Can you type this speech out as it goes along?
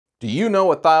Do you know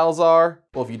what thiols are?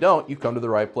 Well, if you don't, you've come to the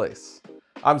right place.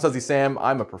 I'm Sudsy Sam,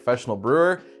 I'm a professional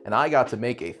brewer, and I got to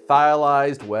make a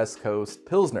Thiolized West Coast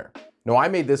Pilsner. Now, I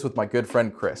made this with my good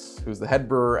friend Chris, who's the head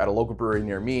brewer at a local brewery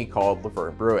near me called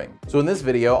Verne Brewing. So in this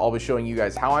video, I'll be showing you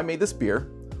guys how I made this beer,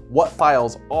 what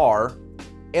thiols are,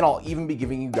 and I'll even be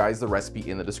giving you guys the recipe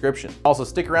in the description. Also,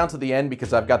 stick around to the end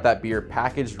because I've got that beer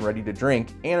packaged and ready to drink,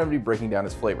 and I'm gonna be breaking down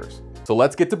its flavors. So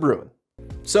let's get to brewing.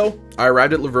 So, I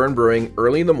arrived at Verne Brewing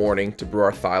early in the morning to brew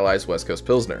our Thiolized West Coast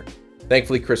Pilsner.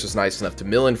 Thankfully, Chris was nice enough to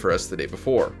mill in for us the day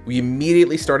before. We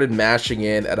immediately started mashing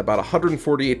in at about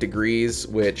 148 degrees,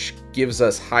 which gives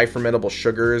us high fermentable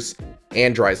sugars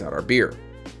and dries out our beer.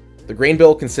 The grain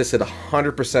bill consisted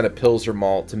 100% of Pilsner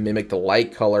malt to mimic the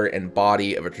light color and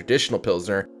body of a traditional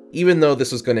Pilsner, even though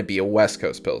this was going to be a West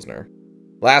Coast Pilsner.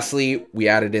 Lastly, we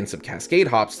added in some Cascade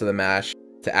Hops to the mash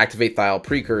to activate thiol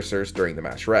precursors during the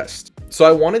mash rest. So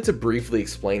I wanted to briefly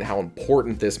explain how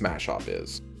important this mash hop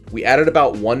is. We added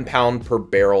about 1 pound per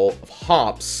barrel of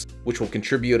hops, which will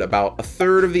contribute about a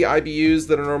third of the IBUs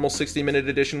that a normal 60-minute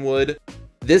addition would.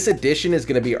 This addition is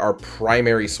going to be our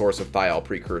primary source of thiol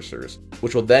precursors,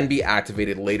 which will then be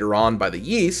activated later on by the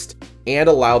yeast and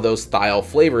allow those thiol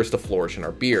flavors to flourish in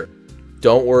our beer.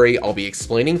 Don't worry, I'll be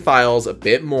explaining thiols a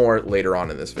bit more later on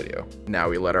in this video. Now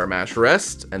we let our mash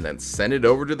rest and then send it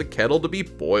over to the kettle to be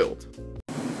boiled.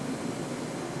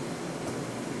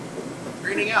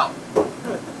 Greening out.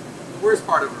 The worst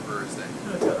part of a brewer's day.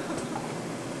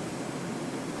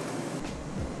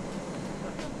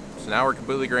 So now we're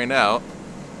completely grained out.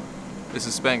 This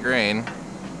is spent grain.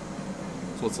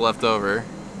 That's what's left over.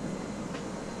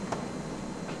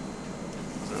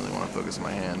 Doesn't really want to focus on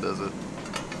my hand, does it?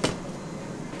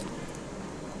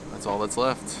 That's all that's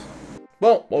left.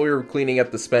 Well, while we were cleaning up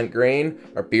the spent grain,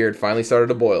 our beer had finally started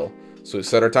to boil. So we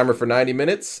set our timer for 90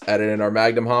 minutes, added in our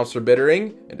Magnum hops for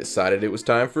bittering, and decided it was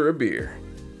time for a beer.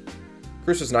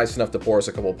 Chris was nice enough to pour us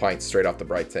a couple pints straight off the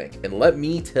bright tank, and let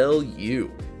me tell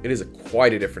you, it is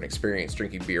quite a different experience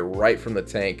drinking beer right from the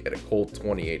tank at a cold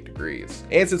 28 degrees.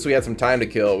 And since we had some time to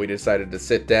kill, we decided to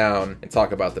sit down and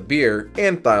talk about the beer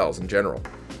and thiols in general.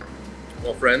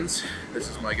 Well, friends, this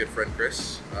is my good friend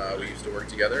Chris. We used to work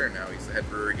together, and now he's the head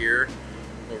brewer here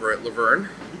over at Verne.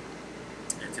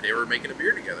 And today we're making a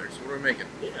beer together. So what are we making?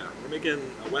 Yeah, we're making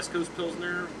a West Coast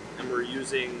Pilsner, and we're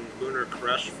using Lunar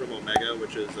Crush from Omega,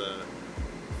 which is a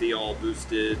thiol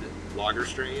boosted lager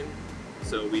strain.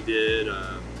 So we did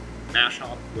mash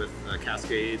hop with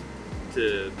Cascade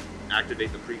to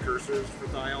activate the precursors for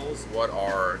thiols. What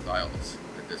are thiols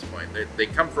at this point? They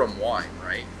come from wine,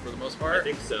 right? For the most part? I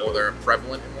think so. Or they're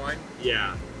prevalent in wine?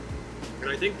 Yeah. And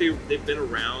I think they've been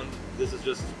around. This is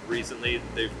just recently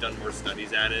they've done more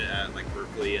studies at it at like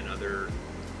Berkeley and other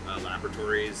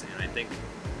laboratories. And I think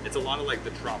it's a lot of like the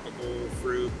tropical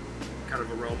fruit kind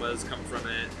of aromas come from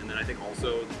it. And then I think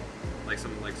also like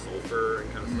some like sulfur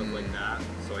and kind of stuff like that.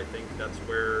 So I think that's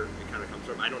where it kind of comes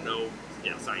from. I don't know,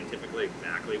 scientifically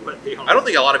exactly what they are. I don't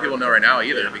think a lot of people know right now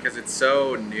either, because it's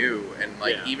so new, and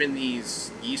like even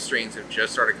these yeast strains have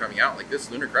just started coming out. Like this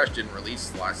Lunar Crush didn't release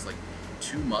the last like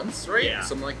 2 months, right? Yeah.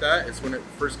 Something like that. It's when it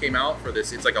first came out for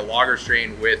this. It's like a lager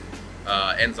strain with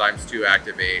enzymes to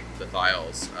activate the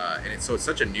thiols, and it's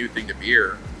such a new thing to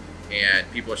beer,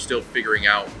 and people are still figuring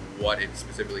out what it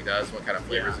specifically does, what kind of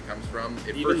flavors it comes from.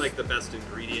 Even like the best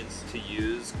ingredients to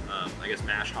use, I guess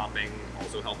mash hopping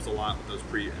also helps a lot with those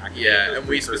pre-activated. Yeah, and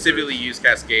we specifically use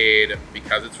Cascade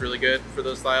because it's really good for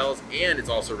those thiols, and it's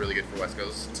also really good for West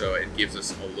Coast. So it gives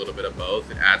us a little bit of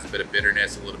both. It adds a bit of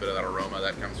bitterness, a little bit of that aroma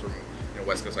that comes from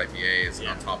West Coast IPAs,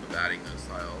 on top of adding those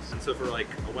thiols. And so for like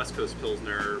a West Coast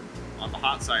Pilsner, on the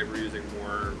hot side, we're using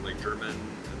more like German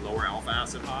and lower alpha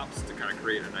acid hops to kind of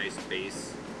create a nice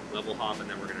base level hop, and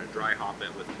then we're going to dry hop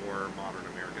it with more modern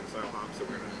American style hops. So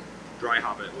we're going to dry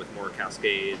hop it with more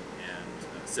Cascade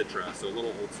and Citra. So a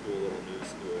little old school, a little new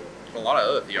school. A lot of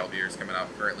other thiol beers coming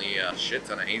out currently, shit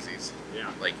ton of hazies.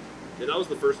 Yeah. Like, that was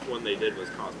the first one they did was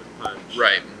Cosmic Punch.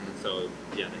 Right. So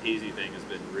yeah, the hazy thing has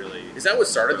been really. Is that what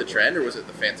started the trend, or was it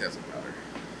the Phantasm powder?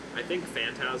 I think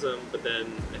Phantasm, but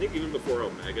then I think even before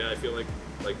Omega, I feel like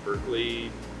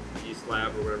Berkeley Yeast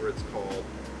Lab or whatever it's called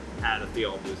had a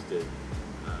thiol boosted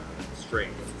strain.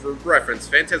 For reference,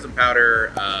 Phantasm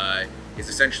powder is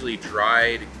essentially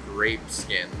dried grape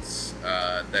skins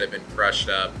that have been crushed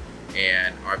up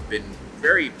and have been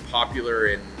very popular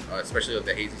in, especially with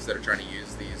the hazies that are trying to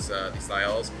use these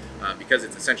thiols, because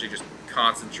it's essentially just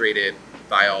concentrated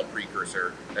thiol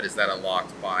precursor that is then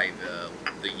unlocked by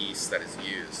the yeast that is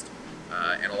used.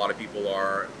 And a lot of people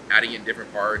are adding in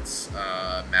different parts,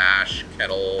 mash,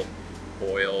 kettle,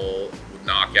 boil,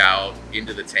 knockout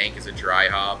into the tank as a dry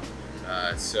hop.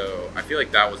 So I feel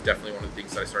like that was definitely one of the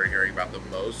things that I started hearing about the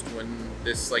most when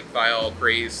this like thiol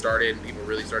craze started and people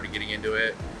really started getting into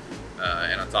it.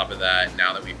 And on top of that,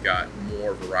 now that we've got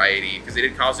more variety, because they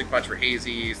did Caustic Punch for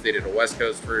hazies, they did a West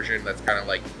Coast version that's kind of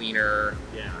like cleaner.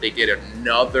 Yeah. They did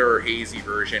another hazy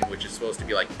version, which is supposed to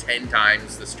be like 10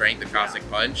 times the strength of Caustic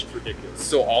Punch. It's ridiculous.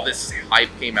 So all this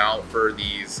hype came out for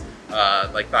these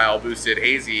like thiol boosted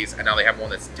hazies, and now they have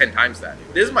one that's 10 times that.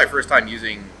 This is my first time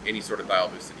using any sort of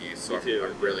thiol boosted yeast, so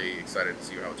I'm really excited to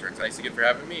see how it turns. Thanks again for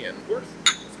having me, and of course,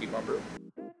 let's keep on brewing.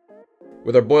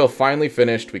 With our boil finally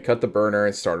finished, we cut the burner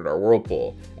and started our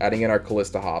Whirlpool, adding in our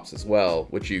Callista hops as well,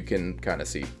 which you can kind of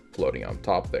see floating on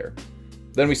top there.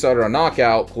 Then we started our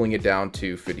knockout, cooling it down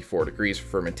to 54 degrees for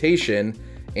fermentation,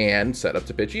 and set up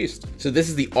to pitch yeast. So this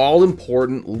is the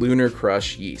all-important Lunar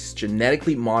Crush yeast,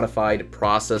 genetically modified to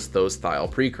process those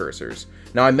thiol precursors.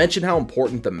 Now I mentioned how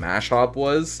important the mash hop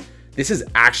was. This is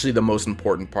actually the most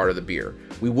important part of the beer.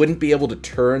 We wouldn't be able to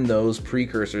turn those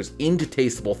precursors into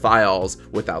tasteable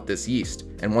thiols without this yeast.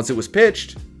 And once it was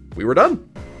pitched, we were done.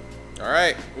 All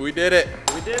right, we did it.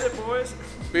 We did it, boys.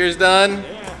 Beer's done.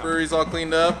 Yeah. Brewery's all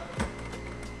cleaned up.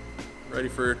 Ready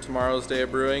for tomorrow's day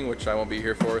of brewing, which I won't be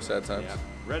here for, sad times. Yeah.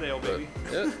 Red ale, baby.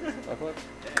 Yeah.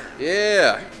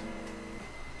 Yeah.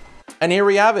 And here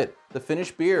we have it, the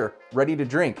finished beer, ready to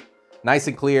drink. Nice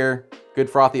and clear, good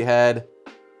frothy head,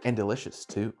 and delicious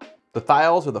too. The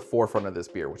thiols are the forefront of this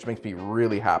beer, which makes me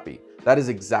really happy. That is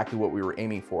exactly what we were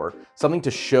aiming for. Something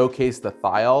to showcase the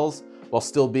thiols while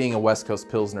still being a West Coast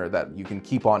Pilsner that you can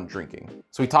keep on drinking.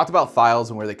 So we talked about thiols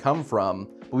and where they come from,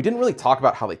 but we didn't really talk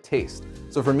about how they taste.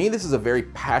 So for me, this is a very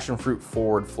passion fruit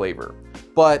forward flavor.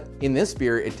 But in this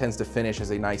beer, it tends to finish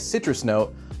as a nice citrus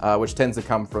note, which tends to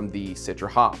come from the Citra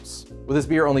hops. With this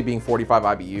beer only being 45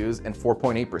 IBUs and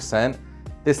 4.8%,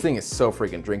 this thing is so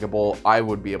freaking drinkable. I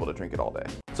would be able to drink it all day.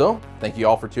 So thank you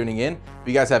all for tuning in. If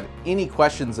you guys have any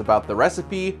questions about the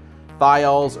recipe,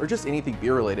 thiols, or just anything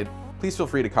beer related, please feel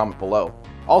free to comment below.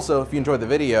 Also, if you enjoyed the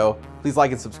video, please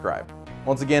like and subscribe.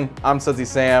 Once again, I'm Sudsy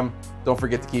Sam. Don't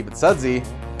forget to keep it sudsy,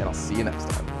 and I'll see you next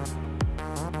time.